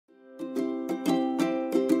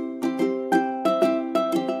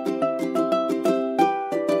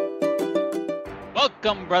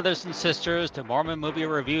Welcome, brothers and sisters, to Mormon Movie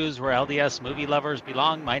Reviews, where LDS movie lovers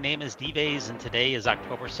belong. My name is D-Bays, and today is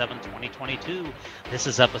October 7, 2022. This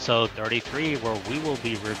is episode 33, where we will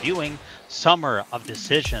be reviewing Summer of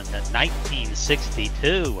Decision,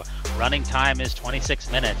 1962. Running time is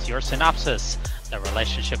 26 minutes. Your synopsis: the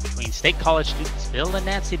relationship between State College students Bill and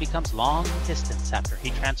Nancy becomes long distance after he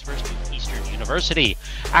transfers to Eastern University,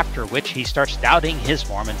 after which he starts doubting his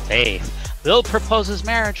Mormon faith. Bill proposes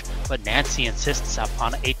marriage, but Nancy insists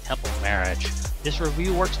upon a temple marriage. This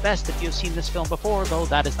review works best if you've seen this film before, though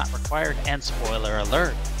that is not required, and spoiler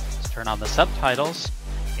alert. Let's turn on the subtitles,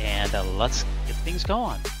 and let's get things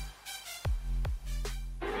going.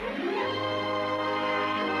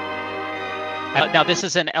 Now, this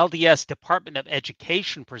is an LDS Department of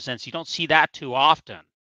Education presents. You don't see that too often.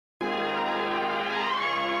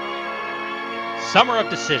 Summer of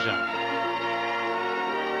Decision.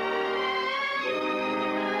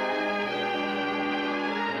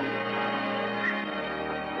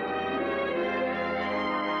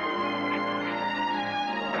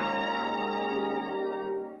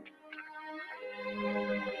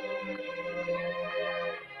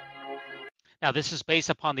 Now, this is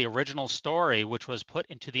based upon the original story, which was put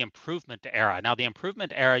into the Improvement Era. Now, the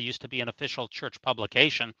Improvement Era used to be an official church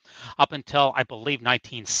publication up until, I believe,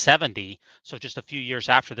 1970, so just a few years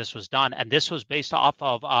after this was done. And this was based off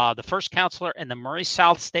of the first counselor in the Murray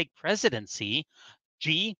South State Presidency,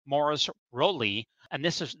 G. Morris Rowley, and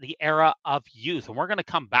this is the era of youth. And we're going to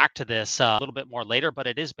come back to this a little bit more later, but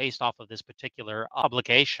it is based off of this particular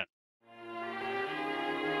publication.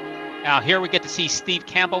 Now, here we get to see Steve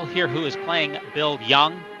Campbell here, who is playing Bill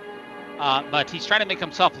Young, but he's trying to make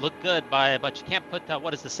himself look good but you can't put,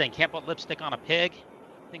 what is the saying? Can't put lipstick on a pig?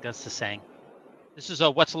 I think that's the saying. This is a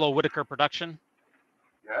Wetzel Whitaker production.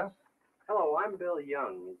 Yes? Hello, I'm Bill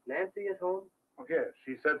Young. Is Nancy at home? Oh, yes.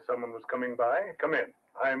 She said someone was coming by. Come in.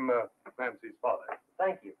 I'm Nancy's father.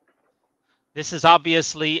 Thank you. This is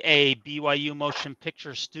obviously a BYU Motion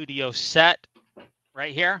Picture Studio set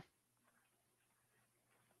right here.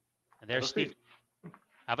 And there's Steve.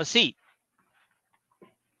 Have a seat.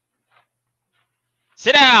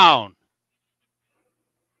 Sit down.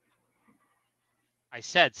 I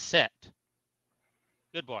said sit.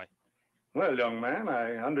 Good boy. Well, young man,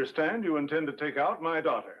 I understand you intend to take out my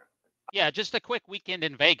daughter. Yeah, just a quick weekend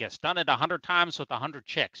in Vegas. Done it 100 times with 100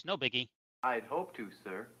 chicks. No biggie. I'd hope to,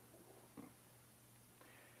 sir.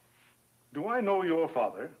 Do I know your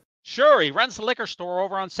father? Sure, he runs the liquor store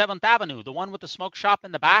over on 7th Avenue, the one with the smoke shop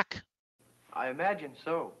in the back. I imagine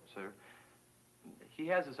so, sir. He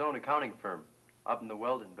has his own accounting firm up in the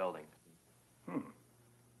Weldon building.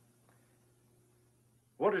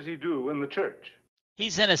 What does he do in the church?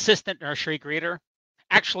 He's an assistant nursery greeter.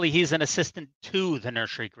 Actually, he's an assistant to the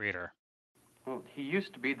nursery greeter. Well, he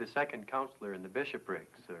used to be the second counselor in the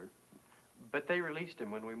bishopric, sir. But they released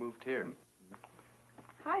him when we moved here.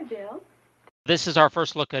 Hi, Bill. This is our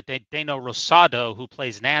first look at Dano Rosado, who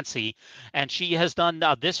plays Nancy, and she has done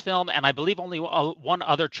this film, and I believe only one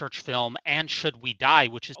other church film, And Should We Die,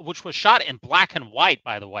 which was shot in black and white,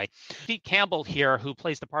 by the way. Steve Campbell here, who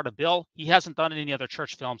plays the part of Bill, he hasn't done any other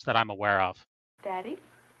church films that I'm aware of. Daddy?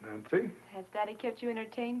 Nancy? Has Daddy kept you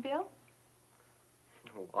entertained, Bill?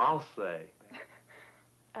 Oh, I'll say.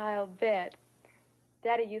 I'll bet.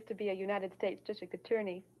 Daddy used to be a United States District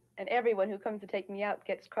Attorney, and everyone who comes to take me out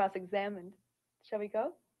gets cross-examined. Shall we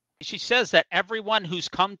go? She says that everyone who's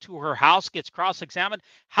come to her house gets cross-examined.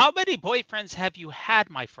 How many boyfriends have you had,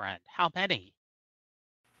 my friend? How many?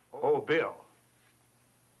 Oh, Bill.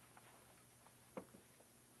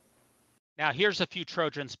 Now, here's a few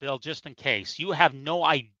Trojans, Bill, just in case. You have no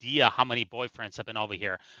idea how many boyfriends have been over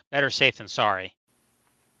here. Better safe than sorry.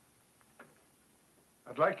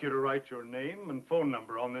 I'd like you to write your name and phone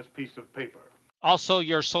number on this piece of paper. Also,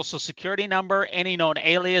 your social security number, any known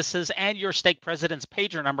aliases, and your stake president's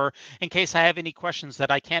pager number in case I have any questions that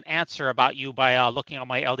I can't answer about you by looking on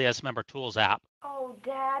my LDS Member Tools app. Oh,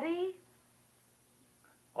 Daddy?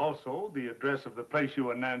 Also, the address of the place you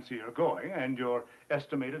and Nancy are going and your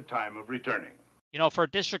estimated time of returning. You know, for a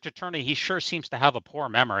district attorney, he sure seems to have a poor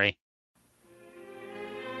memory.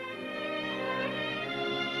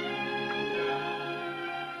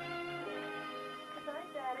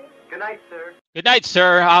 Good night, sir. Good night,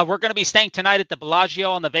 sir. We're going to be staying tonight at the Bellagio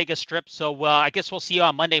on the Vegas Strip, so I guess we'll see you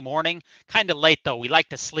on Monday morning. Kind of late, though. We like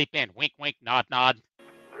to sleep in. Wink, wink, nod, nod.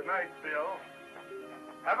 Good night, Bill.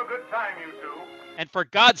 Have a good time, you two. And for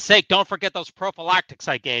God's sake, don't forget those prophylactics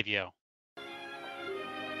I gave you.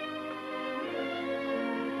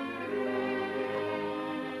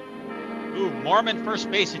 Ooh, Mormon first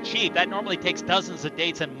base achieved. That normally takes dozens of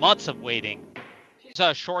dates and months of waiting. She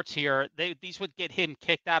Shorts here, these would get him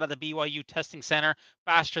kicked out of the BYU testing center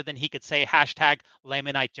faster than he could say hashtag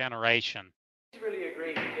Lamanite generation. He's really a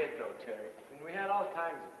great kid, though, Terry. And we had all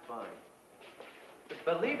kinds of fun. But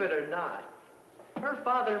believe it or not, her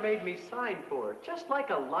father made me sign for it, just like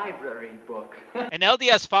a library book. An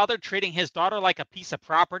LDS father treating his daughter like a piece of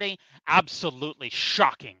property? Absolutely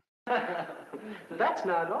shocking. That's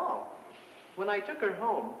not all. When I took her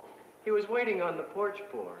home, he was waiting on the porch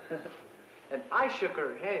for her. And I shook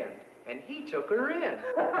her hand, and he took her in.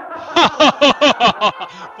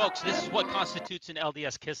 Folks, this is what constitutes an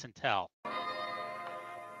LDS kiss and tell.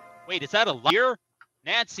 Wait, is that a liar?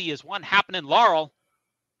 Nancy is one happening Laurel.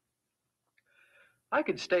 I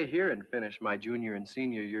could stay here and finish my junior and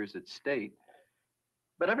senior years at State,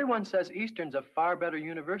 but everyone says Eastern's a far better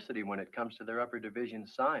university when it comes to their upper division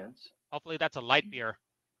science. Hopefully that's a light beer.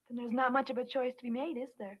 Then there's not much of a choice to be made, is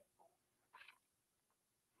there?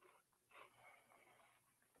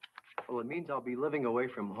 Well, it means I'll be living away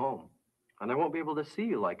from home, and I won't be able to see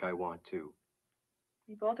you like I want to.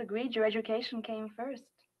 We both agreed your education came first.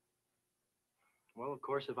 Well, of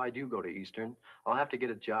course, if I do go to Eastern, I'll have to get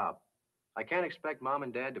a job. I can't expect Mom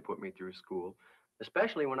and Dad to put me through school,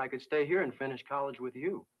 especially when I could stay here and finish college with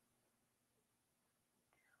you.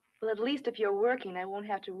 Well, at least if you're working, I won't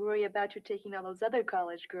have to worry about you taking all those other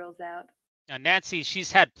college girls out. Now, Nancy,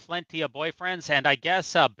 she's had plenty of boyfriends, and I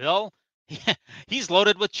guess Bill, he's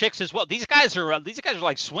loaded with chicks as well. These guys are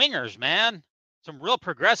like swingers, man. Some real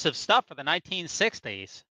progressive stuff for the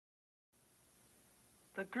 1960s.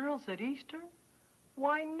 The girls at Eastern?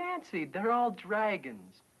 Why, Nancy, they're all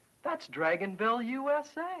dragons. That's Dragonville,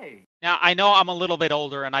 USA. Now, I know I'm a little bit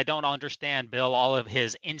older and I don't understand, Bill, all of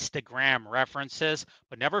his Instagram references,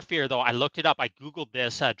 but never fear, though. I looked it up. I Googled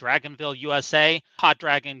this, Dragonville, USA, hot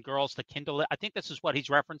dragon girls to kindle it. I think this is what he's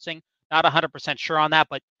referencing. Not 100% sure on that,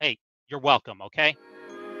 but hey, you're welcome, okay?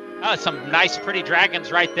 Some nice, pretty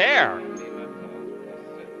dragons right there.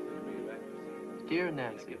 Dear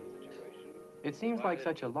Nancy, it seems like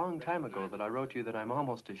such a long time ago that I wrote you that I'm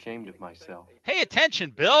almost ashamed of myself. Pay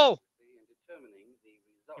attention, Bill.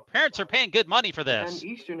 Your parents are paying good money for this. And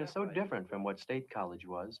Eastern is so different from what State College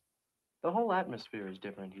was. The whole atmosphere is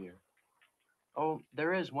different here. Oh,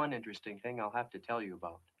 there is one interesting thing I'll have to tell you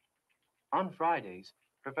about. On Fridays,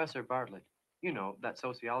 Professor Bartlett, you know, that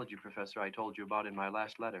sociology professor I told you about in my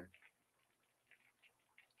last letter,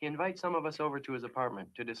 he invites some of us over to his apartment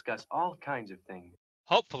to discuss all kinds of things.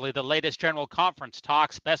 Hopefully, the latest General Conference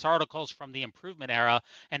talks, best articles from the improvement era,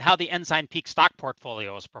 and how the Ensign Peak stock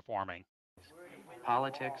portfolio is performing.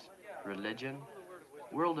 Politics, religion,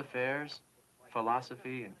 world affairs,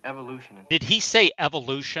 philosophy, and evolution. Did he say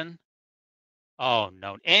evolution? Oh,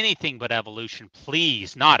 no. Anything but evolution,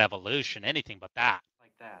 please. Not evolution. Anything but that.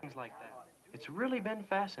 Things like that. It's really been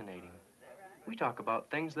fascinating. We talk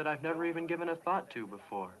about things that I've never even given a thought to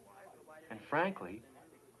before. And frankly,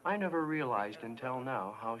 I never realized until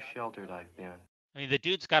now how sheltered I've been. I mean, the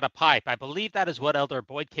dude's got a pipe. I believe that is what Elder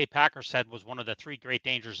Boyd K. Packer said was one of the 3 great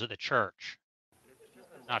dangers of the church.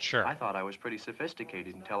 Not sure. I thought I was pretty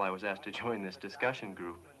sophisticated until I was asked to join this discussion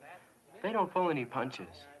group. They don't pull any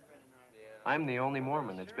punches. I'm the only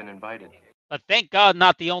Mormon that's been invited. But thank God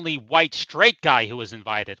not the only white straight guy who was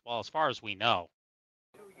invited. Well, as far as we know.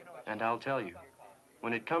 And I'll tell you,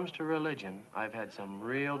 when it comes to religion, I've had some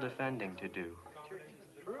real defending to do.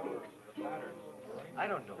 I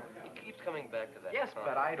don't know. He keeps coming back to that. Yes,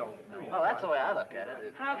 but I don't know. Well, that's the way I look at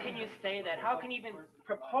it. How can you say that? How can you even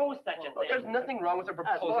propose such a Well, there's thing? nothing wrong with a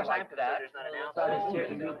proposal like that.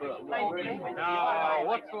 Now,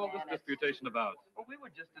 what's all this disputation about? Well, we were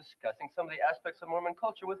just discussing some of the aspects of Mormon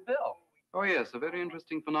culture with Bill. Oh, yes, a very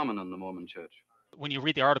interesting phenomenon in the Mormon church. When you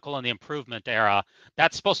read the article in the improvement era,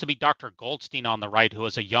 that's supposed to be Dr. Goldstein on the right, who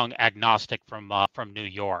is a young agnostic from New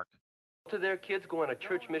York. To their kids go on a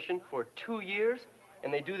church mission for 2 years,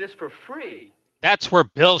 and they do this for free. That's where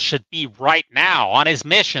Bill should be right now, on his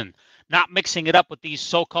mission, not mixing it up with these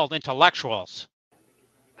so-called intellectuals.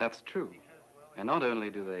 That's true. And not only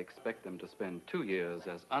do they expect them to spend 2 years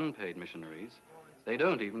as unpaid missionaries, they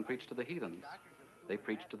don't even preach to the heathens. They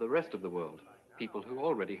preach to the rest of the world, people who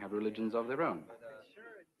already have religions of their own.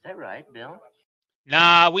 Is that right, Bill?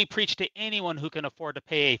 Nah, we preach to anyone who can afford to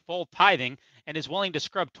pay a full tithing and is willing to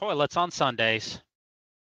scrub toilets on Sundays.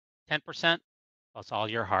 10%? Plus all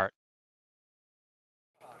your heart.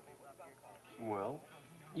 Well,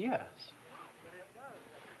 yes.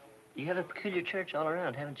 You have a peculiar church all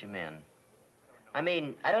around, haven't you, men? I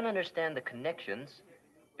mean, I don't understand the connections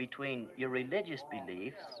between your religious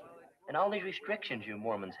beliefs and all these restrictions you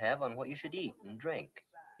Mormons have on what you should eat and drink.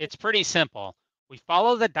 It's pretty simple. We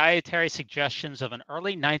follow the dietary suggestions of an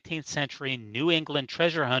early 19th century New England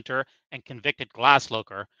treasure hunter and convicted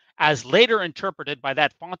glassloker, as later interpreted by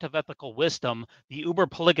that font of ethical wisdom, the uber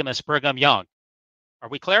polygamous Brigham Young. Are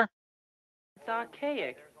we clear? It's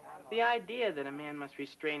archaic. The idea that a man must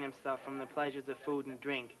restrain himself from the pleasures of food and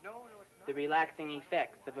drink, the relaxing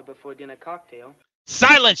effects of a before-dinner cocktail.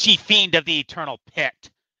 Silence, ye fiend of the eternal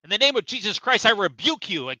pit! In the name of Jesus Christ, I rebuke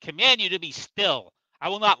you and command you to be still. I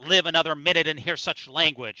will not live another minute and hear such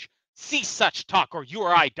language. Cease such talk, or you or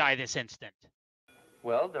I die this instant.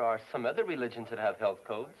 Well, there are some other religions that have health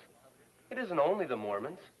codes. It isn't only the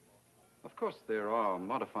Mormons. Of course, there are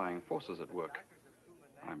modifying forces at work.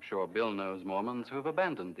 I'm sure Bill knows Mormons who have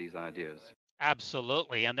abandoned these ideas.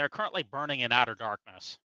 Absolutely, and they're currently burning in outer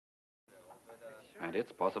darkness. And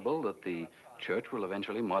it's possible that the church will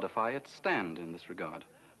eventually modify its stand in this regard.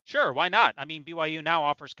 Sure, why not? I mean, BYU now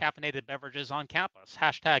offers caffeinated beverages on campus.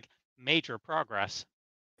 Hashtag major progress.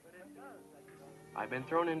 I've been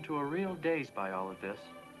thrown into a real daze by all of this.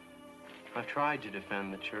 I've tried to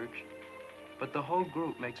defend the church, but the whole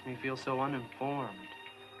group makes me feel so uninformed,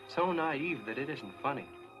 so naive that it isn't funny.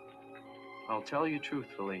 I'll tell you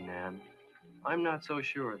truthfully, Nan, I'm not so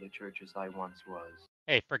sure the church as I once was.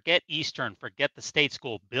 Hey, forget Eastern, forget the state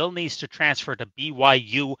school. Bill needs to transfer to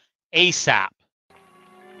BYU ASAP.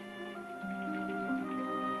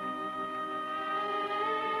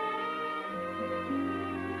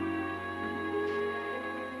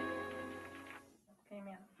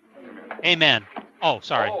 Amen. Oh,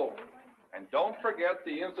 sorry. Oh, and don't forget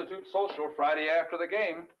the Institute Social Friday after the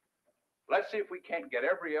game. Let's see if we can't get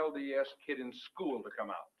every LDS kid in school to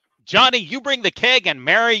come out. Johnny, you bring the keg, and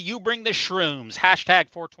Mary, you bring the shrooms.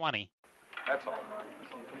 Hashtag 420. That's all.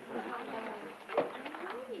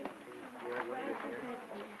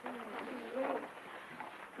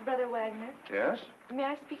 Brother Wagner, Yes? may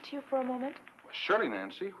I speak to you for a moment? Surely,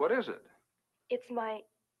 Nancy. What is it? It's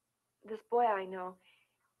this boy I know.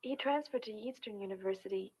 He transferred to Eastern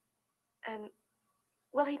University, and,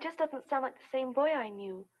 well, he just doesn't sound like the same boy I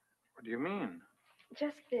knew. What do you mean?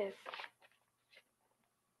 Just this.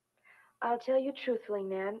 I'll tell you truthfully,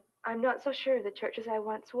 Nan, I'm not so sure of the church as I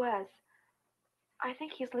once was. I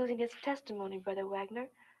think he's losing his testimony, Brother Wagner,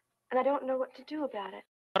 and I don't know what to do about it.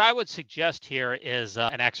 What I would suggest here is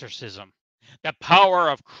an exorcism. The power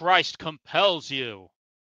of Christ compels you.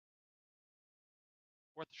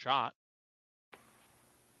 Worth a shot.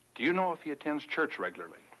 Do you know if he attends church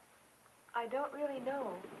regularly? I don't really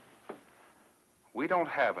know. We don't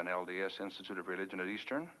have an LDS Institute of Religion at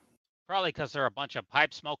Eastern. Probably because they're a bunch of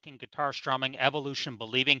pipe smoking, guitar strumming, evolution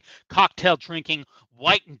believing, cocktail drinking,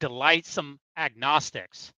 white and delightsome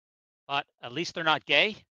agnostics. But at least they're not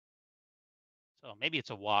gay. So maybe it's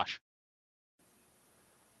a wash.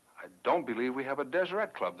 I don't believe we have a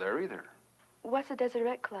Deseret Club there either. What's a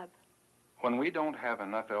Deseret Club? When we don't have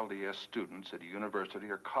enough LDS students at a university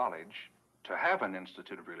or college to have an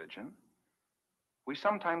Institute of Religion, we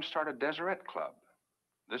sometimes start a Deseret Club.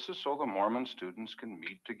 This is so the Mormon students can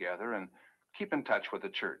meet together and keep in touch with the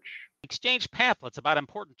church. Exchange pamphlets about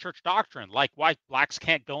important church doctrine, like why blacks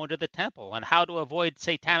can't go into the temple and how to avoid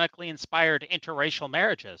satanically inspired interracial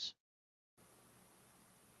marriages.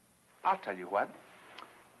 I'll tell you what.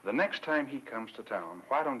 The next time he comes to town,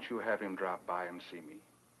 why don't you have him drop by and see me?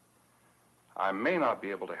 I may not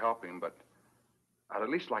be able to help him, but I'd at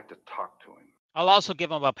least like to talk to him. I'll also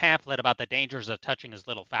give him a pamphlet about the dangers of touching his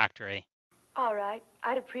little factory. All right.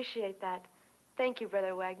 I'd appreciate that. Thank you,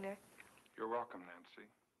 Brother Wagner. You're welcome, Nancy.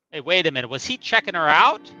 Hey, wait a minute. Was he checking her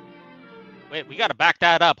out? Wait, we got to back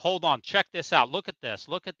that up. Hold on. Check this out. Look at this.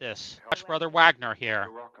 Look at this. Watch Brother Wagner here.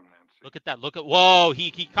 You're welcome, Nancy. Look at that. Look at, whoa,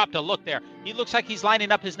 he copped a look there. He looks like he's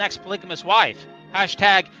lining up his next polygamous wife.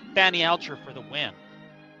 Hashtag Fanny Alcher for the win.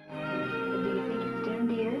 Do you think it's Jim,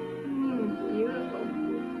 dear? Beautiful.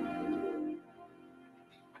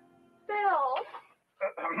 Bill!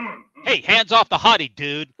 Hey, hands off the hottie,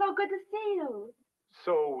 dude. So good to see you.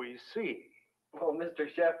 So we see. Oh, Mr.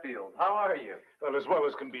 Sheffield, how are you? Well, as well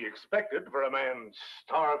as can be expected for a man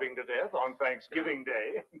starving to death on Thanksgiving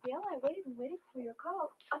Day. Bill, I waited and waited for your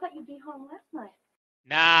call. I thought you'd be home last night.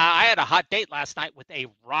 Nah, I had a hot date last night with a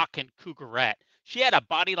rockin' cougarette. She had a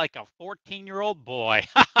body like a 14-year-old boy.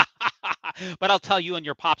 But I'll tell you and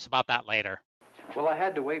your pops about that later. Well, I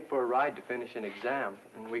had to wait for a ride to finish an exam,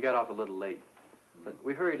 and we got off a little late. But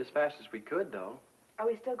we hurried as fast as we could, though. Are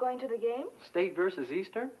we still going to the game? State versus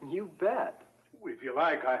Eastern? You bet. If you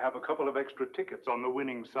like, I have a couple of extra tickets on the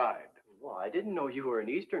winning side. Well, I didn't know you were an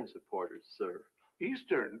Eastern supporter, sir.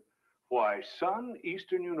 Eastern? Why, son,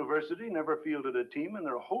 Eastern University never fielded a team in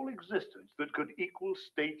their whole existence that could equal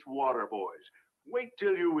State's Water Boys. Wait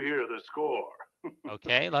till you hear the score.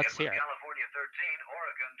 Okay, let's hear it. California 13,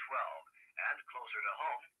 Oregon 12. And closer to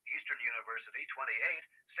home, Eastern University 28,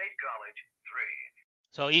 State College 3.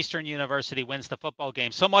 So Eastern University wins the football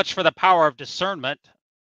game. So much for the power of discernment.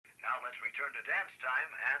 Now let's return to dance time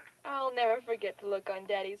and... I'll never forget the look on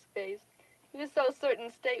Daddy's face. He was so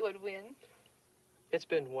certain State would win. It's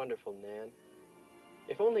been wonderful, Nan.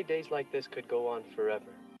 If only days like this could go on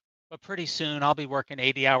forever. But pretty soon I'll be working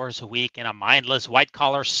 80 hours a week in a mindless,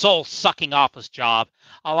 white-collar, soul-sucking office job.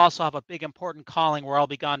 I'll also have a big, important calling where I'll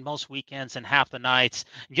be gone most weekends and half the nights.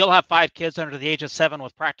 You'll have 5 kids under the age of 7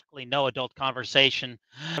 with practically no adult conversation.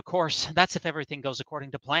 Of course, that's if everything goes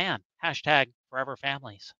according to plan. Hashtag forever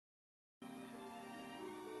families.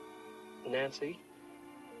 Nancy,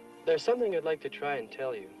 there's something I'd like to try and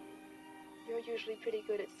tell you. You're usually pretty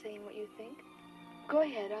good at saying what you think. Go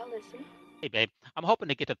ahead, I'll listen. Hey, babe, I'm hoping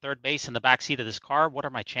to get to third base in the back seat of this car. What are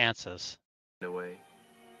my chances? In a way,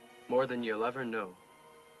 more than you'll ever know.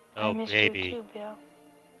 Oh, I miss baby. you too, Bill.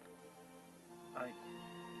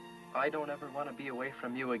 I don't ever want to be away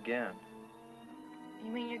from you again.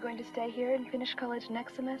 You mean you're going to stay here and finish college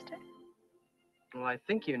next semester? Well, I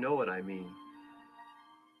think you know what I mean.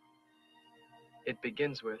 It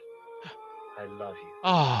begins with, I love you.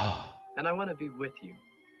 Oh, And I want to be with you.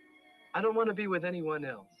 I don't want to be with anyone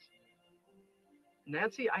else.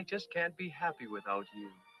 Nancy, I just can't be happy without you.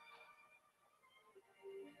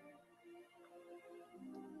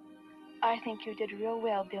 I think you did real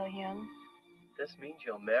well, Bill Young. This means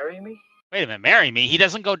you'll marry me? wait a minute, marry me? He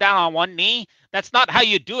doesn't go down on one knee? That's not how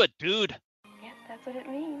you do it, dude. Yes, that's what it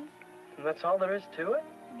means. And that's all there is to it?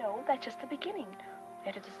 No, that's just the beginning.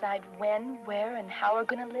 We have to decide when, where, and how we're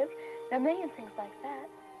going to live. There are a million things like that.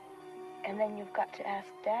 And then you've got to ask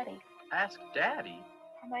Daddy. Ask Daddy?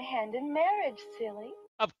 For my hand in marriage, silly.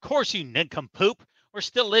 Of course, you nincompoop. We're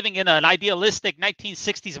still living in an idealistic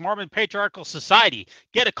 1960s Mormon patriarchal society.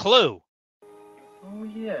 Get a clue. Oh,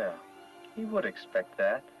 yeah. He would expect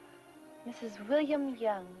that. Mrs. William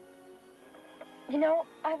Young. You know,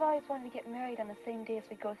 I've always wanted to get married on the same day as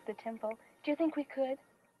we go to the temple. Do you think we could?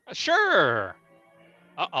 Sure.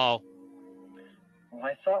 Uh-oh. Well,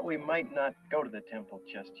 I thought we might not go to the temple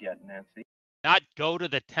just yet, Nancy. Not go to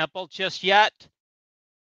the temple just yet?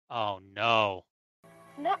 Oh, no.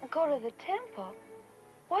 Not go to the temple?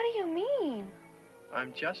 What do you mean?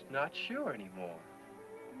 I'm just not sure anymore.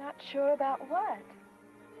 Not sure about what?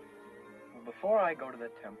 Well, before I go to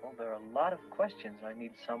the temple, there are a lot of questions I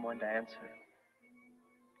need someone to answer.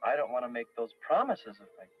 I don't want to make those promises if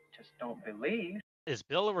I just don't believe. Is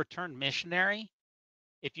Bill a returned missionary?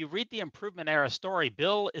 If you read the Improvement Era story,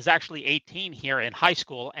 Bill is actually 18 here in high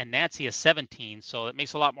school, and Nancy is 17, so it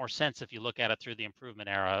makes a lot more sense if you look at it through the Improvement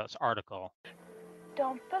Era article.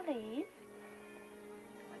 Don't believe?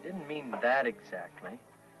 I didn't mean that exactly.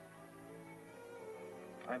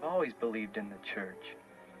 I've always believed in the church.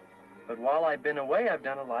 But while I've been away, I've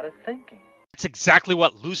done a lot of thinking. That's exactly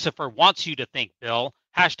what Lucifer wants you to think, Bill.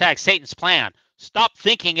 Hashtag Satan's plan. Stop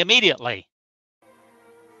thinking immediately.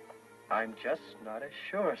 I'm just not as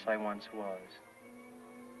sure as I once was.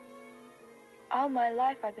 All my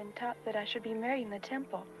life I've been taught that I should be married in the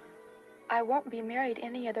temple. I won't be married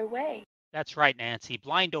any other way. That's right, Nancy.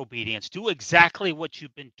 Blind obedience. Do exactly what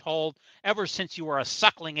you've been told ever since you were a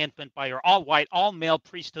suckling infant by your all-white, all-male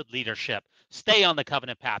priesthood leadership. Stay on the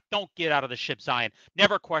covenant path. Don't get out of the ship, Zion.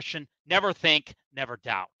 Never question, never think, never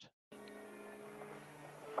doubt.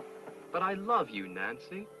 But I love you,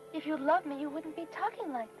 Nancy. If you loved me, you wouldn't be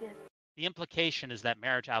talking like this. The implication is that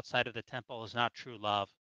marriage outside of the temple is not true love.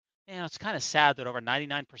 You know, it's kind of sad that over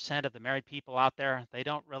 99% of the married people out there, they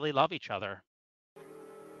don't really love each other.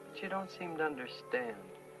 But you don't seem to understand.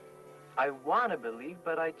 I want to believe,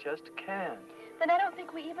 but I just can't. Then I don't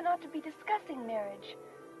think we even ought to be discussing marriage.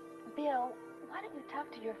 Bill, why don't you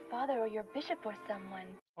talk to your father or your bishop or someone?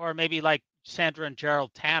 Or maybe like Sandra and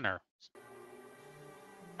Gerald Tanner.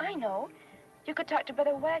 I know. You could talk to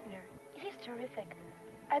Brother Wagner. He's terrific.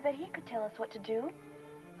 I bet he could tell us what to do.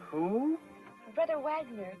 Who? Brother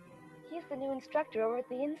Wagner. He's the new instructor over at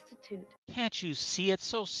the Institute. Can't you see it's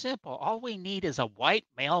so simple? All we need is a white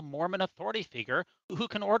male Mormon authority figure who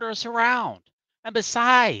can order us around. And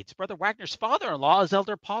besides, Brother Wagner's father-in-law is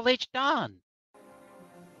Elder Paul H. Dunn.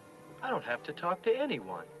 I don't have to talk to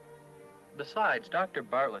anyone. Besides, Dr.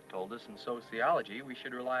 Bartlett told us in sociology we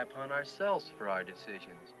should rely upon ourselves for our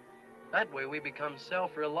decisions. That way we become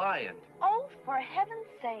self-reliant. Oh, for heaven's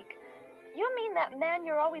sake. You mean that man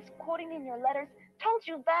you're always quoting in your letters told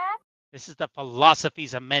you that? This is the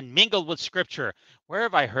philosophies of men mingled with scripture. Where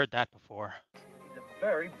have I heard that before? He's a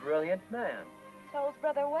very brilliant man. So's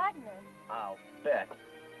Brother Wagner. I'll bet.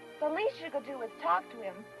 The least you could do is talk to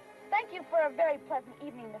him. Thank you for a very pleasant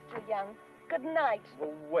evening, Mr. Young. Good night.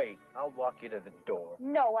 Well, wait. I'll walk you to the door.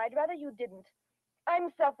 No, I'd rather you didn't. I'm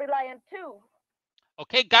self-reliant, too.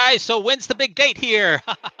 Okay, guys, so when's the big date here?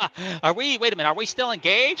 Wait a minute, are we still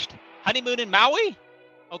engaged? Honeymoon in Maui?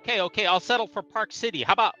 Okay, I'll settle for Park City.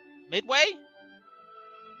 How about Midway?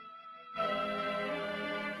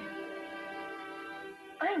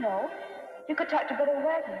 I know. You could talk to Brother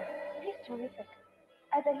Wagner. He's terrific.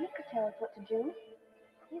 I bet he could tell us what to do.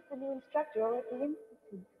 He's the new instructor over at the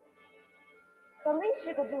Institute. The least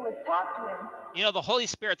you could do is talk to him. You know, the Holy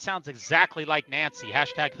Spirit sounds exactly like Nancy.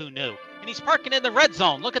 Hashtag who knew. And he's parking in the red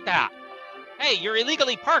zone. Look at that. Hey, you're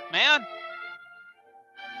illegally parked, man.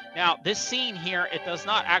 Now, this scene here, it does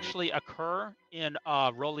not actually occur in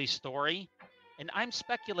Rowley's story. And I'm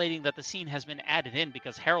speculating that the scene has been added in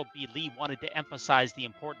because Harold B. Lee wanted to emphasize the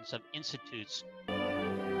importance of institutes.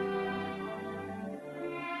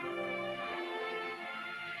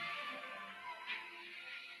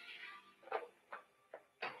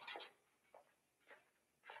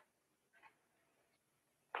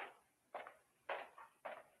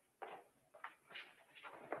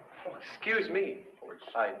 Oh, excuse me.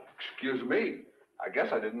 Excuse me. I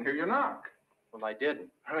guess I didn't hear you knock. Well, I didn't.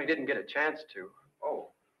 I didn't get a chance to. Oh,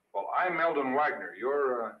 well, I'm Eldon Wagner.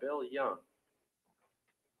 You're, Bill Young.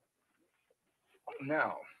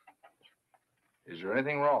 Now, is there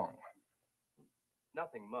anything wrong?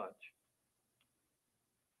 Nothing much.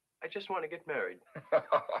 I just want to get married.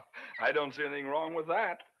 I don't see anything wrong with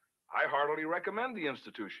that. I heartily recommend the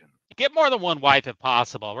institution. Get more than one wife if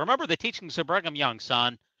possible. Remember the teachings of Brigham Young,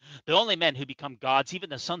 son. The only men who become gods, even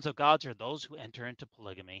the sons of gods, are those who enter into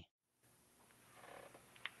polygamy.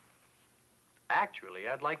 Actually,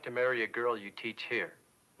 I'd like to marry a girl you teach here,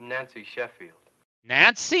 Nancy Sheffield.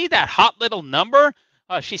 Nancy, that hot little number?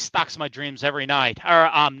 She stalks my dreams every night.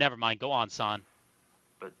 Never mind. Go on, son.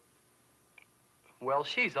 Well,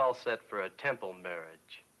 she's all set for a temple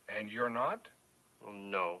marriage. And you're not? Well,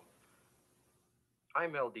 no.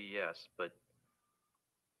 I'm LDS, but...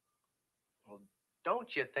 Well,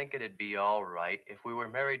 don't you think it'd be all right if we were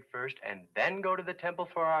married first and then go to the temple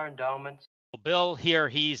for our endowments? Bill here,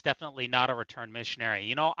 he's definitely not a returned missionary.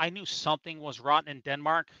 You know, I knew something was rotten in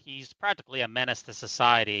Denmark. He's practically a menace to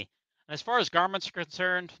society. And as far as garments are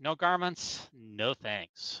concerned, no garments, no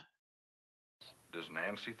thanks. Does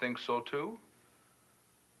Nancy think so, too?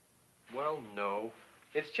 Well, no.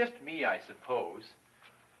 It's just me, I suppose.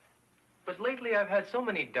 But lately I've had so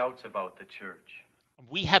many doubts about the church.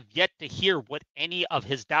 We have yet to hear what any of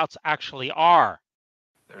his doubts actually are.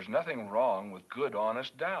 There's nothing wrong with good,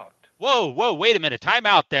 honest doubt. Whoa, wait a minute. Time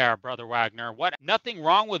out there, Brother Wagner. What? Nothing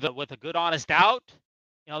wrong with a good, honest doubt?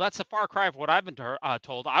 You know, that's a far cry from what I've been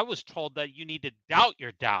told. I was told that you need to doubt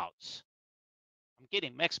your doubts. I'm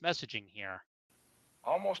getting mixed messaging here.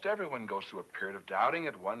 Almost everyone goes through a period of doubting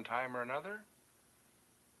at one time or another.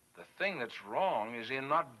 The thing that's wrong is in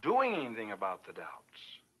not doing anything about the doubts.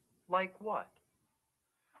 Like what?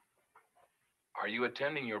 Are you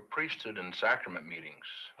attending your priesthood and sacrament meetings?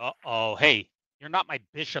 Uh-oh. Hey, you're not my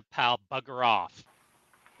bishop, pal. Bugger off.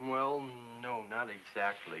 Well, no, not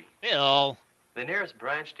exactly. Bill. The nearest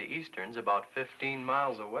branch to Eastern's about 15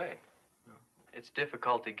 miles away. It's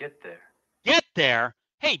difficult to get there. Get there?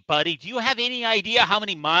 Hey, buddy, do you have any idea how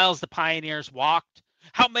many miles the pioneers walked?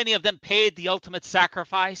 How many of them paid the ultimate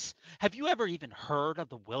sacrifice? Have you ever even heard of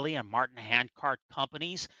the Willie and Martin Handcart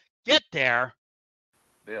companies? Get there.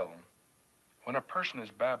 Bill, when a person is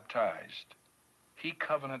baptized, he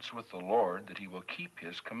covenants with the Lord that he will keep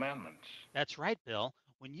his commandments. That's right, Bill.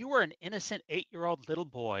 When you were an innocent 8-year-old little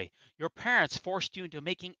boy, your parents forced you into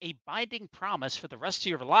making a binding promise for the rest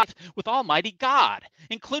of your life with Almighty God,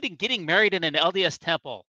 including getting married in an LDS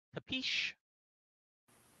temple. Capiche?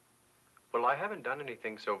 Well, I haven't done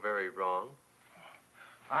anything so very wrong.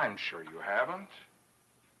 I'm sure you haven't.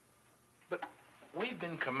 But we've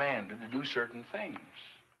been commanded to do certain things.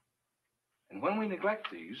 And when we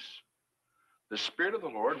neglect these, the Spirit of the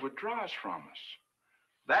Lord withdraws from us.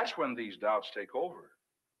 That's when these doubts take over.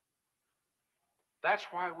 That's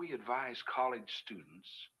why we advise college students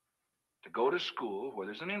to go to school where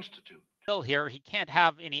there's an institute. Bill here, he can't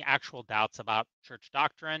have any actual doubts about church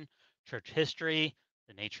doctrine, church history,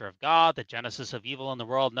 the nature of God, the genesis of evil in the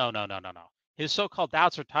world. No. His so-called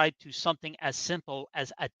doubts are tied to something as simple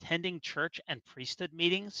as attending church and priesthood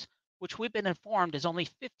meetings, which we've been informed is only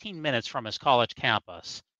 15 minutes from his college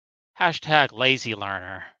campus. Hashtag lazy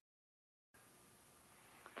learner.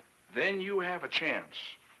 Then you have a chance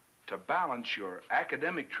to balance your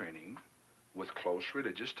academic training with close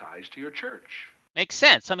religious ties to your church. Makes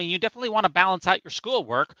sense. I mean, you definitely want to balance out your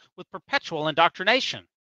schoolwork with perpetual indoctrination.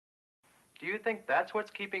 Do you think that's what's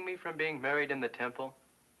keeping me from being married in the temple?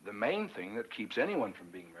 The main thing that keeps anyone from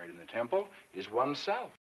being married in the temple is oneself.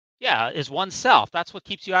 Yeah, is oneself. That's what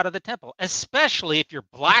keeps you out of the temple, especially if you're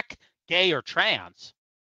black, gay, or trans.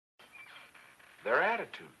 Their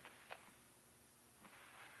attitude.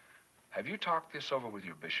 Have you talked this over with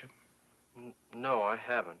your bishop? No, I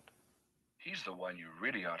haven't. He's the one you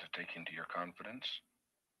really ought to take into your confidence.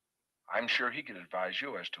 I'm sure he could advise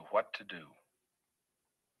you as to what to do.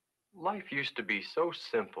 Life used to be so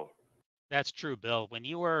simple. That's true, Bill. When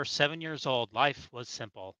you were 7 years old, life was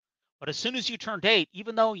simple. But as soon as you turned 8,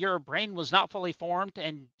 even though your brain was not fully formed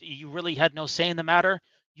and you really had no say in the matter,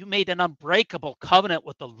 you made an unbreakable covenant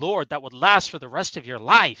with the Lord that would last for the rest of your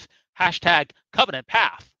life. Hashtag covenant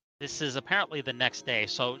path. This is apparently the next day.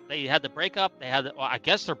 So they had the breakup. Well, I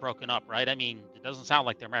guess they're broken up, right? I mean, it doesn't sound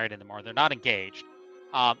like they're married anymore. They're not engaged.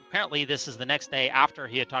 Apparently, this is the next day after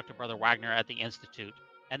he had talked to Brother Wagner at the Institute.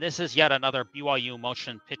 And this is yet another BYU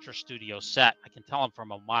motion picture studio set. I can tell them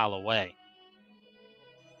from a mile away.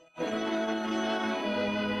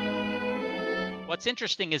 What's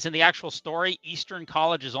interesting is in the actual story, Eastern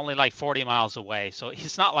College is only like 40 miles away. So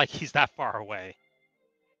it's not like he's that far away.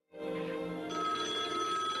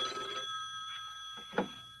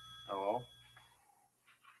 Hello?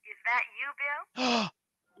 Is that you, Bill?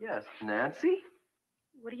 Yes, Nancy?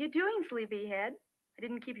 What are you doing, sleepyhead? I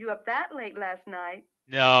didn't keep you up that late last night.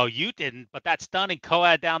 No, you didn't, but that stunning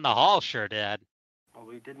co-ed down the hall sure did. Well,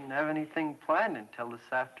 we didn't have anything planned until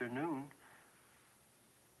this afternoon.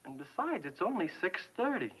 And besides, it's only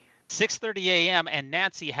 6:30. 6:30 a.m. and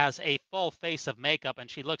Nancy has a full face of makeup and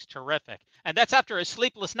she looks terrific. And that's after a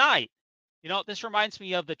sleepless night. You know, this reminds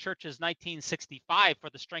me of the church's 1965 For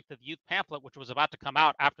the Strength of Youth pamphlet, which was about to come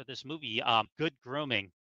out after this movie, Good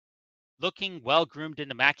Grooming. Looking well-groomed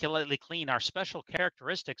and immaculately clean are special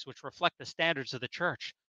characteristics which reflect the standards of the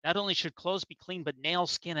church. Not only should clothes be clean, but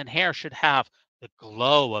nails, skin, and hair should have the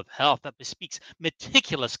glow of health that bespeaks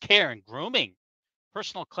meticulous care and grooming.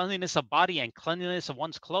 Personal cleanliness of body and cleanliness of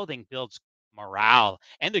one's clothing builds morale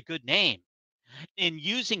and a good name. In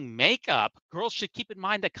using makeup, girls should keep in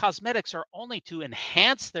mind that cosmetics are only to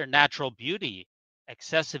enhance their natural beauty.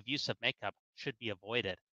 Excessive use of makeup should be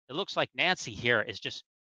avoided. It looks like Nancy here is just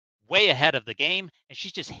way ahead of the game, and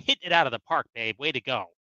she's just hitting it out of the park, babe. Way to go.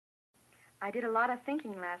 I did a lot of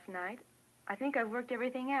thinking last night. I think I've worked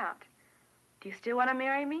everything out. Do you still want to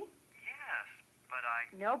marry me? Yes, but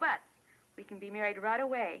I... No buts. We can be married right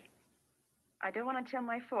away. I don't want to tell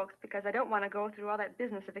my folks because I don't want to go through all that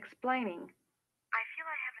business of explaining. I feel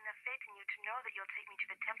I have enough faith in you to know that you'll take me to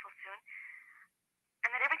the temple soon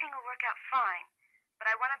and that everything will work out fine. But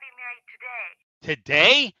I want to be married today.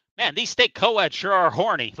 Today? Man, these state co-eds sure are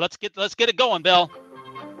horny. Let's get it going, Bill.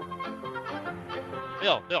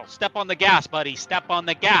 Bill, step on the gas, buddy. Step on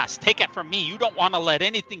the gas. Take it from me. You don't want to let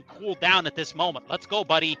anything cool down at this moment. Let's go,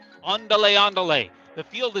 buddy. Andale, andale. The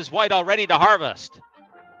field is white already to harvest.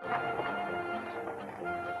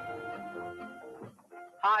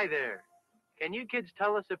 Hi there. Can you kids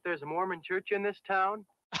tell us if there's a Mormon church in this town?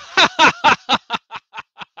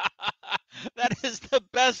 That is the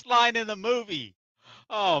best line in the movie.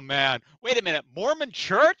 Oh, man. Wait a minute. Mormon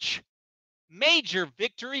church? Major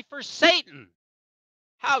victory for Satan.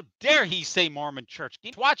 How dare he say Mormon church?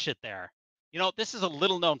 Watch it there. You know, this is a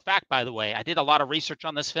little known fact, by the way. I did a lot of research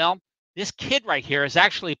on this film. This kid right here is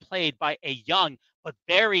actually played by a young but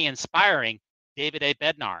very inspiring David A.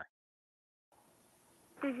 Bednar.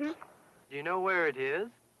 Mm-hmm. Do you know where it is?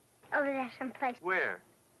 Over there someplace. Where?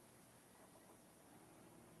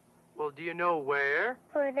 Well, do you know where?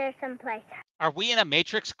 Over there someplace. Are we in a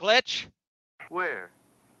Matrix glitch? Where?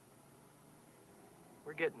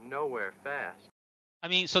 We're getting nowhere fast. I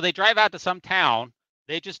mean, so they drive out to some town.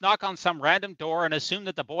 They just knock on some random door and assume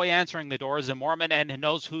that the boy answering the door is a Mormon and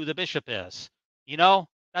knows who the bishop is. You know,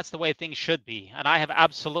 that's the way things should be. And I have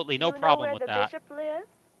absolutely no problem with that. Do you know where the bishop lives?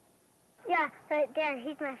 Yeah, right there.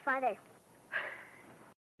 He's my father.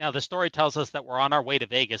 Now, the story tells us that we're on our way to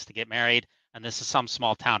Vegas to get married, and this is some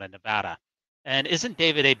small town in Nevada. And isn't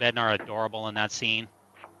David A. Bednar adorable in that scene?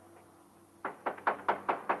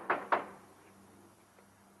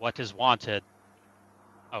 What is wanted?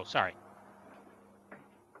 Oh, sorry.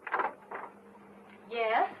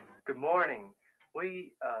 Yes? Good morning.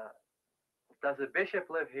 Does the bishop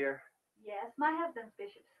live here? Yes, my husband's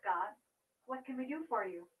Bishop Scott. What can we do for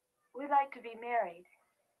you? We'd like to be married.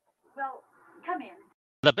 Well, come in.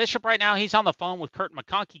 The bishop right now, he's on the phone with Kurt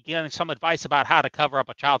McConkie getting some advice about how to cover up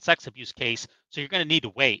a child sex abuse case, so you're going to need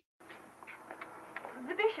to wait.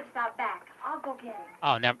 The bishop's not back. I'll go get him.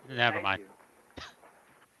 Oh, never mind.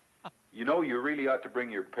 You know, you really ought to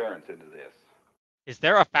bring your parents into this. Is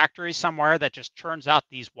there a factory somewhere that just churns out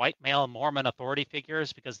these white male Mormon authority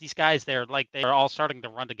figures? Because these guys, they're all starting to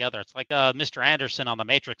run together. It's like Mr. Anderson on the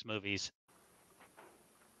Matrix movies.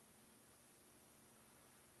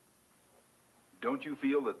 Don't you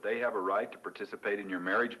feel that they have a right to participate in your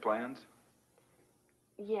marriage plans?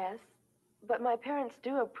 Yes, but my parents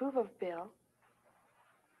do approve of Bill.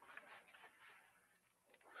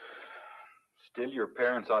 Still, your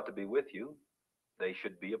parents ought to be with you. They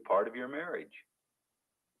should be a part of your marriage.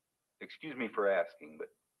 Excuse me for asking, but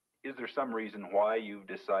is there some reason why you've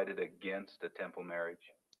decided against a temple marriage?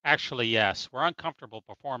 Actually, yes. We're uncomfortable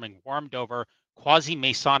performing warmed-over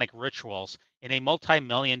quasi-Masonic rituals in a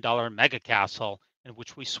multi-million-dollar mega castle in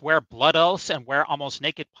which we swear blood oaths and wear almost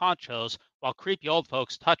naked ponchos while creepy old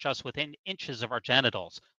folks touch us within inches of our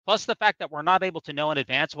genitals. Plus the fact that we're not able to know in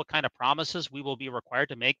advance what kind of promises we will be required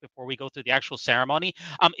to make before we go through the actual ceremony.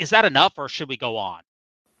 Is that enough, or should we go on?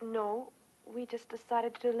 No, we just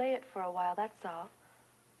decided to delay it for a while, that's all.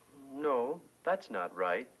 No, that's not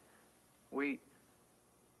right.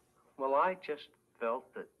 Well, I just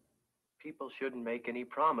felt that people shouldn't make any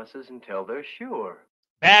promises until they're sure.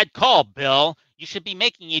 Bad call, Bill. You should be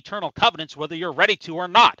making eternal covenants whether you're ready to or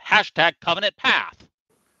not. Hashtag covenant path.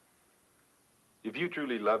 If you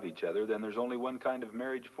truly love each other, then there's only one kind of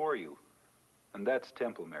marriage for you, and that's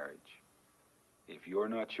temple marriage. If you're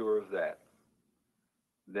not sure of that,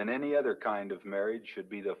 then any other kind of marriage should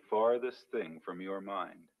be the farthest thing from your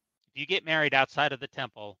mind. If you get married outside of the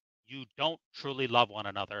temple, you don't truly love one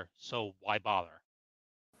another, so why bother?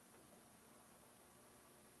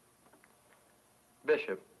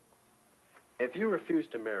 Bishop, if you refuse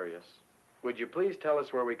to marry us, would you please tell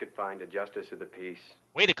us where we could find a justice of the peace?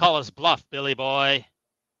 Way to call us bluff, Billy boy.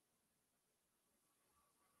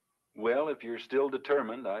 Well, if you're still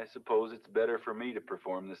determined, I suppose it's better for me to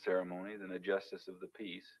perform the ceremony than a justice of the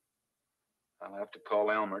peace. I'll have to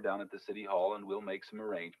call Elmer down at the city hall, and we'll make some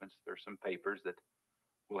arrangements. There's some papers that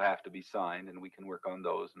will have to be signed, and we can work on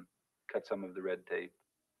those and cut some of the red tape.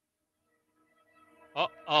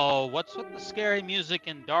 Uh-oh, what's with the scary music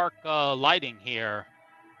and dark lighting here?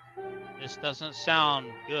 This doesn't sound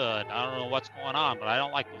good. I don't know what's going on, but I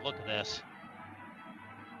don't like the look of this.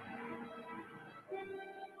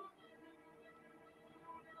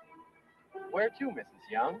 Where to, Mrs.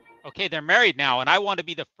 Young? Okay, they're married now, and I want to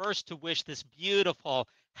be the first to wish this beautiful,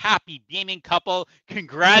 happy, beaming couple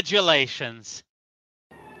congratulations.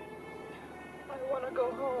 I want to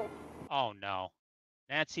go home. Oh, no.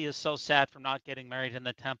 Nancy is so sad from not getting married in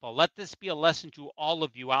the temple. Let this be a lesson to all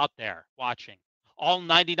of you out there watching. All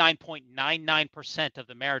 99.99% of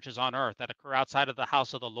the marriages on earth that occur outside of the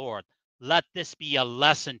house of the Lord. Let this be a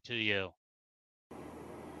lesson to you.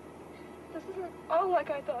 This isn't all like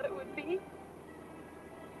I thought it would be.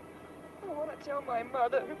 I want to tell my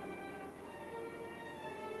mother.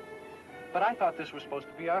 But I thought this was supposed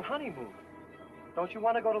to be our honeymoon. Don't you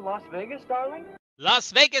want to go to Las Vegas, darling?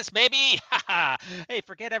 Las Vegas, baby! Hey,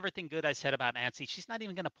 forget everything good I said about Nancy. She's not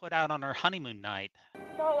even going to put out on her honeymoon night.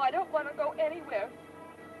 No, I don't want to go anywhere.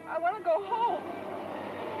 I want to go home.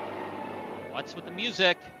 What's with the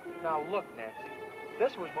music? Now look, Nancy,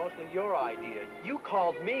 this was mostly your idea. You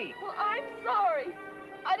called me. Well, I'm sorry.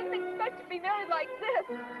 I didn't expect to be married like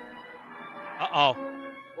this. Uh-oh.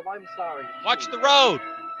 Well, I'm sorry. Watch the road!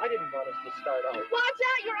 I didn't want us to start out. Watch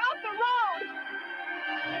out, you're off the road!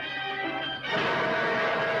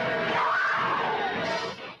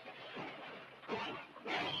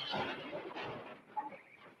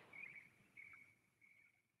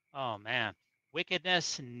 Oh, man.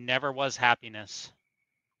 Wickedness never was happiness.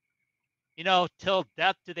 You know, till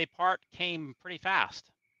death do they part came pretty fast.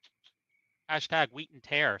 Hashtag wheat and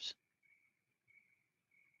tares.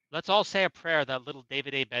 Let's all say a prayer that little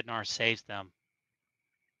David A. Bednar saves them.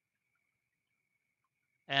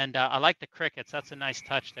 And I like the crickets. That's a nice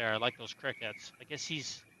touch there. I like those crickets. I guess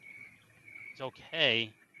he's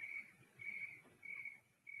okay.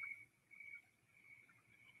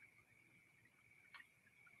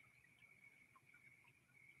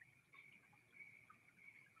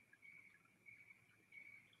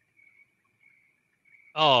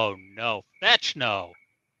 Oh, no. Fetch no.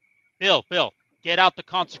 Bill, get out the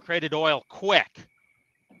consecrated oil quick.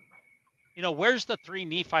 You know, where's the three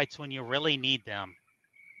Nephites when you really need them?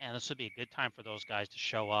 Man, this would be a good time for those guys to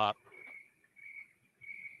show up.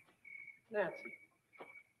 Nancy.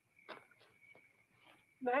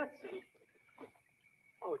 Nancy.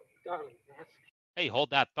 Oh, darling Nancy. Hey, hold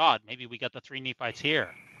that thought. Maybe we got the three Nephites here.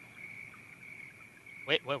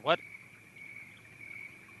 Wait, what?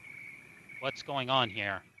 What's going on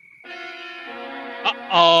here?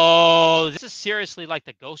 Uh-oh! This is seriously like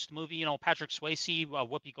the Ghost movie, you know, Patrick Swayze,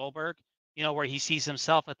 Whoopi Goldberg. You know, where he sees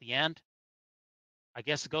himself at the end. I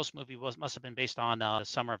guess the ghost movie must have been based on the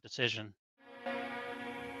Summer of Decision.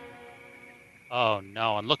 Oh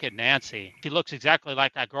no, and look at Nancy. She looks exactly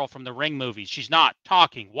like that girl from the Ring movie. She's not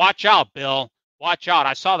talking. Watch out, Bill. Watch out.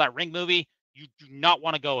 I saw that Ring movie. You do not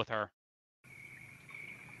want to go with her.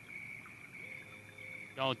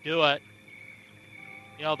 Don't do it.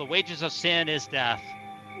 You know, the wages of sin is death.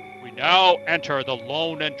 We now enter the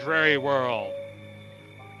lone and dreary world.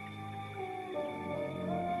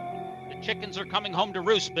 The chickens are coming home to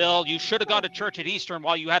roost, Bill. You should have gone to church at Eastern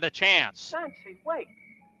while you had a chance. Nancy, wait.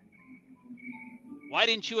 Why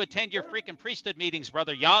didn't you attend your freaking priesthood meetings,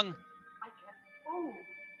 Brother Young? Oh,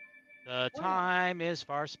 The time is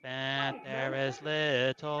far spent. There is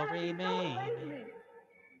little remaining.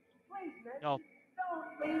 No.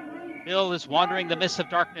 Bill is wandering the mists of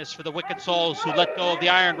darkness for the wicked souls who let go of the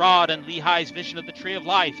iron rod and Lehi's vision of the tree of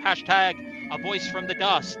life. Hashtag a voice from the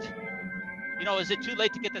dust. You know, is it too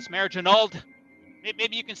late to get this marriage annulled?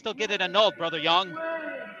 Maybe you can still get it annulled, Brother Young.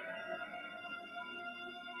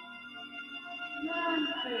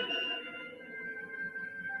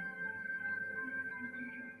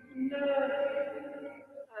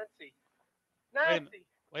 Nancy.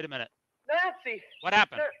 Wait a minute. Nancy. What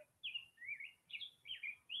happened?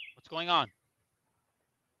 What's going on?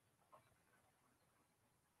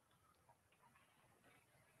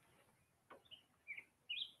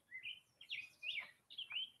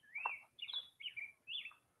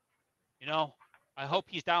 You know, I hope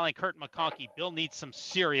he's dialing Kurt McConkie. Bill needs some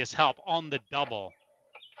serious help on the double.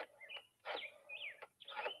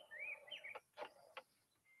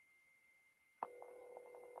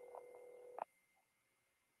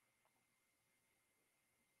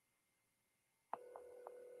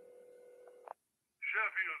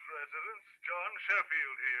 Sheffield's residence, John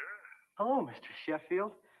Sheffield here. Hello, Mr.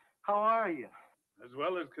 Sheffield. How are you? As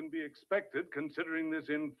well as can be expected, considering this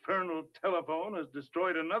infernal telephone has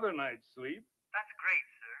destroyed another night's sleep. That's great,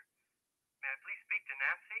 sir. May I please speak to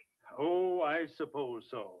Nancy? Oh, I suppose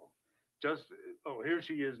so. Here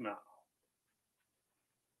she is now.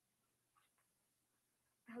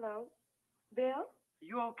 Hello? Bill?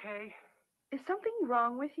 You okay? Is something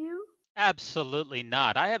wrong with you? Absolutely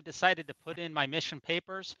not. I have decided to put in my mission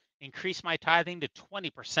papers, increase my tithing to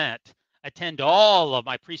 20%, attend all of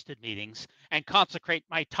my priesthood meetings, and consecrate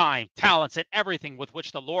my time, talents, and everything with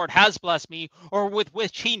which the Lord has blessed me or with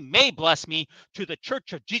which he may bless me to the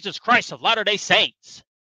Church of Jesus Christ of Latter-day Saints.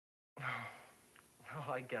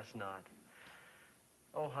 Oh, I guess not.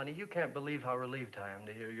 Oh, honey, you can't believe how relieved I am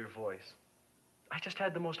to hear your voice. I just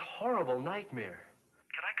had the most horrible nightmare.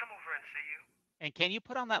 Can I come over and see you? And can you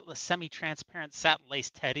put on that semi-transparent satin lace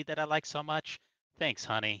teddy that I like so much? Thanks,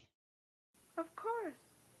 honey. Of course.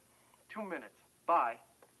 2 minutes. Bye.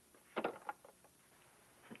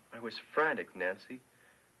 I was frantic, Nancy.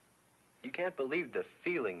 You can't believe the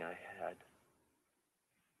feeling I had.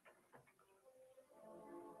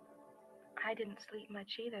 I didn't sleep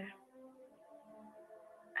much either.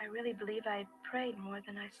 I really believe I prayed more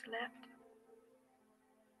than I slept.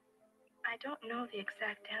 I don't know the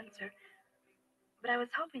exact answer, but I was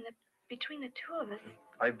hoping that between the two of us...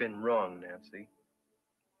 I've been wrong, Nancy.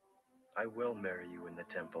 I will marry you in the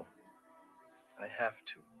temple. I have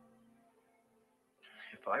to.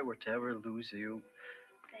 If I were to ever lose you...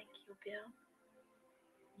 Thank you, Bill.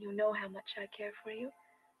 You know how much I care for you.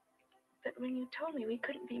 But when you told me we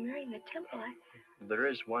couldn't be married in the temple, There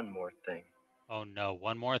is one more thing. Oh no,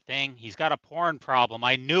 one more thing. He's got a porn problem.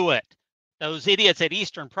 I knew it. Those idiots at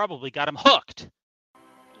Eastern probably got him hooked.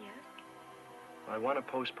 Yes? I want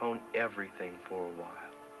to postpone everything for a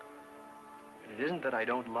while. It isn't that I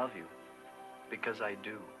don't love you, because I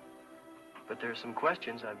do. But there are some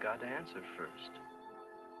questions I've got to answer first.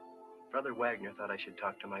 Brother Wagner thought I should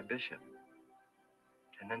talk to my bishop,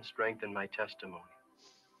 and then strengthen my testimony.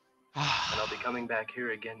 And I'll be coming back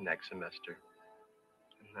here again next semester.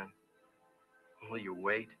 And then, will you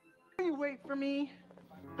wait? Will you wait for me?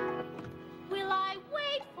 Will I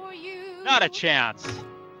wait for you? Not a chance.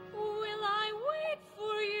 Will I wait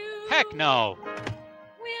for you? Heck no. Will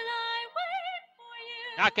I wait for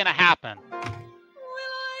you? Not gonna happen. Will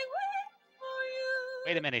I wait for you?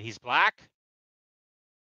 Wait a minute, he's black?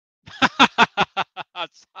 Of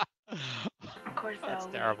course, That's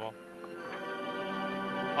I'll terrible.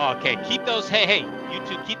 Okay, keep those, hey, you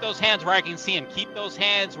two, keep those hands where I can see them. Keep those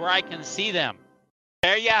hands where I can see them.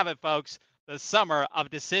 There you have it, folks. The Summer of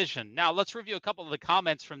Decision. Now, let's review a couple of the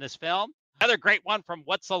comments from this film. Another great one from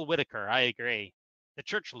Wetzel Whitaker. I agree. The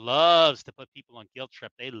church loves to put people on guilt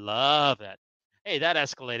trip. They love it. Hey, that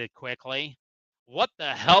escalated quickly. What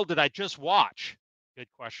the hell did I just watch? Good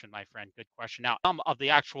question, my friend. Good question. Now, some of the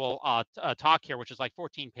actual talk here, which is like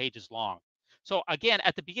 14 pages long. So again,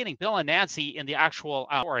 at the beginning, Bill and Nancy in the actual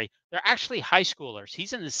story, they're actually high schoolers.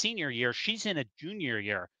 He's in the senior year, she's in a junior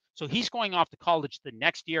year. So he's going off to college the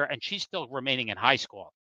next year, and she's still remaining in high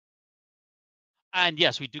school. And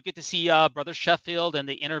yes, we do get to see Brother Sheffield and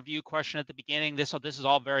the interview question at the beginning. This is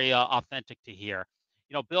all very authentic to hear.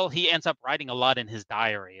 You know, Bill, he ends up writing a lot in his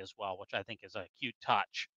diary as well, which I think is a cute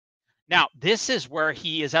touch. Now, this is where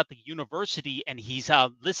he is at the university and he's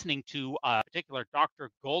listening to particular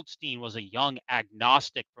Dr. Goldstein was a young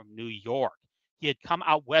agnostic from New York. He had come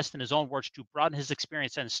out west, in his own words, to broaden his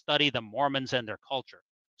experience and study the Mormons and their culture.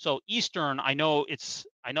 So Eastern, I know it's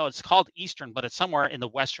called Eastern, but it's somewhere in the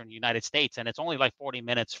Western United States, and it's only like 40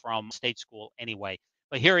 minutes from state school anyway.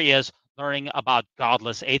 But here he is learning about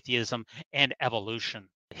godless atheism and evolution.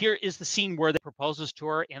 Here is the scene where they proposes to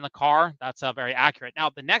her in the car. That's very accurate. Now,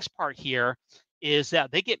 the next part here is that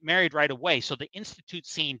they get married right away. So the institute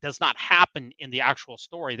scene does not happen in the actual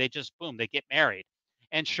story. They just, boom, they get married.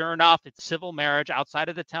 And sure enough, it's civil marriage outside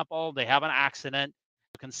of the temple. They have an accident.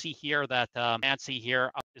 You can see here that Nancy here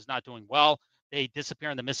is not doing well. They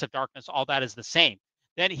disappear in the midst of darkness. All that is the same.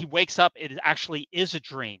 Then he wakes up. It actually is a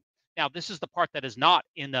dream. Now, this is the part that is not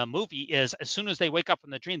in the movie is as soon as they wake up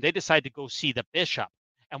from the dream, they decide to go see the bishop.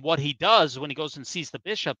 And what he does when he goes and sees the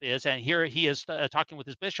bishop is, and here he is talking with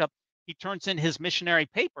his bishop, he turns in his missionary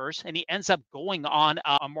papers and he ends up going on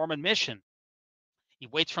a Mormon mission. He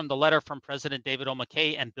waits from the letter from President David O.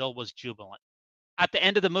 McKay, and Bill was jubilant. At the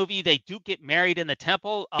end of the movie, they do get married in the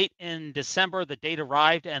temple. Late in December, the date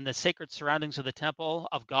arrived, and the sacred surroundings of the temple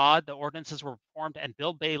of God, the ordinances were performed, and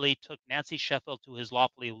Bill Bailey took Nancy Sheffield to his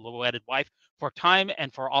lawfully wedded wife for time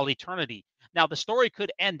and for all eternity. Now, the story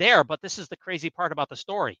could end there, but this is the crazy part about the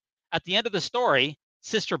story. At the end of the story,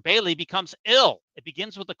 Sister Bailey becomes ill. It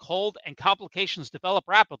begins with a cold, and complications develop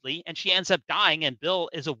rapidly, and she ends up dying, and Bill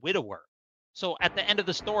is a widower. So at the end of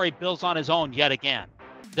the story, Bill's on his own yet again.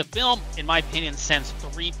 The film, in my opinion, sends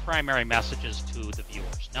three primary messages to the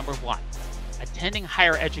viewers. Number one, attending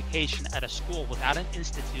higher education at a school without an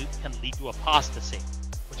institute can lead to apostasy,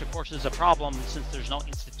 which of course is a problem since there's no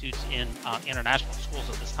institutes in international schools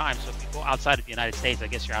at this time. So if you go outside of the United States, I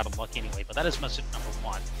guess you're out of luck anyway, but that is message number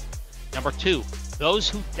one. Number two, those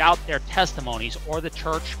who doubt their testimonies or the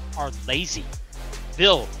church are lazy.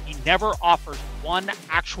 Bill, he never offers one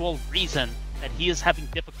actual reason that he is having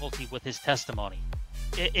difficulty with his testimony.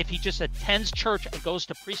 If he just attends church and goes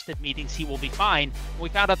to priesthood meetings, he will be fine. We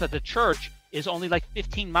found out that the church is only like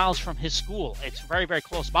 15 miles from his school. It's very, very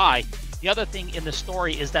close by. The other thing in the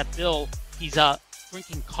story is that Bill, he's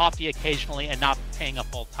drinking coffee occasionally and not paying a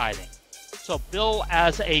full tithing. So Bill,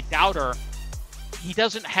 as a doubter, he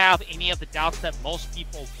doesn't have any of the doubts that most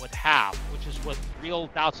people would have, which is with real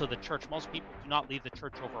doubts of the church. Most people do not leave the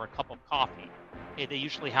church over a cup of coffee. Okay, they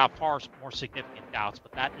usually have far more significant doubts,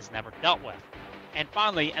 but that is never dealt with. And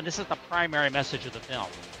finally, and this is the primary message of the film,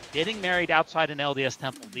 getting married outside an LDS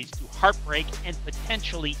temple leads to heartbreak and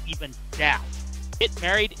potentially even death. Get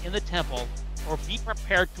married in the temple or be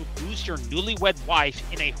prepared to lose your newlywed wife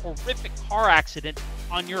in a horrific car accident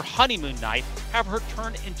on your honeymoon night, have her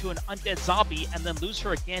turn into an undead zombie, and then lose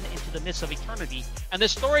her again into the midst of eternity. And the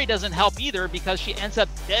story doesn't help either because she ends up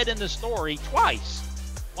dead in the story twice.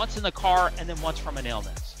 Once in the car and then once from an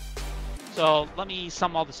illness. So let me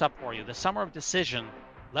sum all this up for you. The summer of decision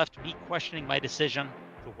left me questioning my decision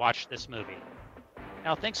to watch this movie.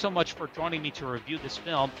 Now, thanks so much for joining me to review this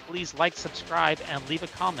film. Please like, subscribe, and leave a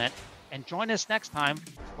comment. And join us next time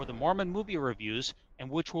for the Mormon movie reviews, in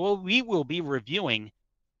which we will be reviewing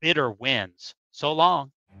Bitter Winds. So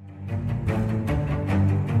long.